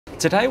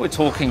Today we're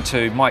talking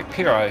to Mike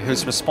Pero,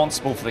 who's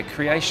responsible for the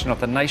creation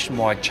of the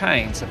nationwide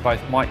chains of both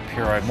Mike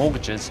Pero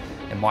Mortgages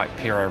and Mike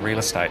Pero Real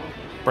Estate.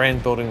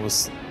 Brand building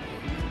was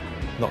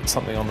not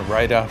something on the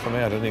radar for me.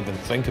 I didn't even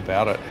think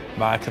about it.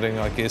 Marketing,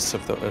 I guess,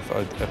 if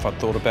I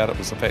thought about it,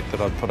 was the fact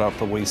that I'd put up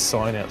a wee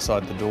sign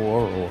outside the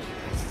door, or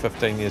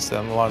 15 years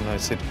down the line they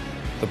said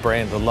the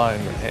brand alone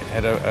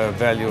had a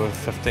value of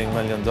 $15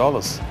 million.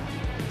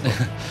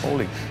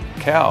 Holy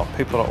cow,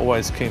 people are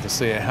always keen to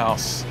see a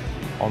house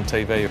on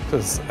TV,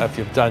 because if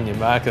you've done your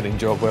marketing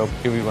job well,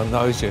 everyone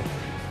knows you,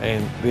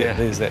 and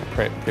there's that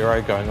Pero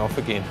going off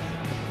again.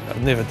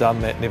 I've never done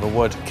that, never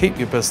would. Keep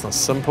your business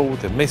simple,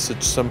 the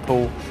message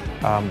simple,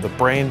 the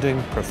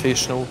branding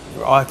professional.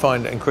 I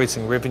find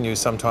increasing revenue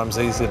sometimes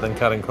easier than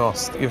cutting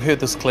costs. You've heard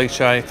this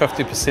cliche,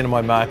 50% of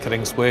my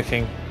marketing's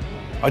working.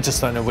 I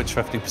just don't know which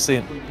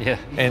 50%. Yeah.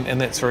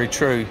 And that's very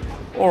true.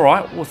 All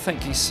right, well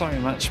thank you so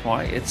much,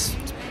 Mike. It's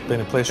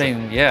been a pleasure.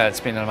 It's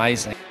been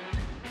amazing.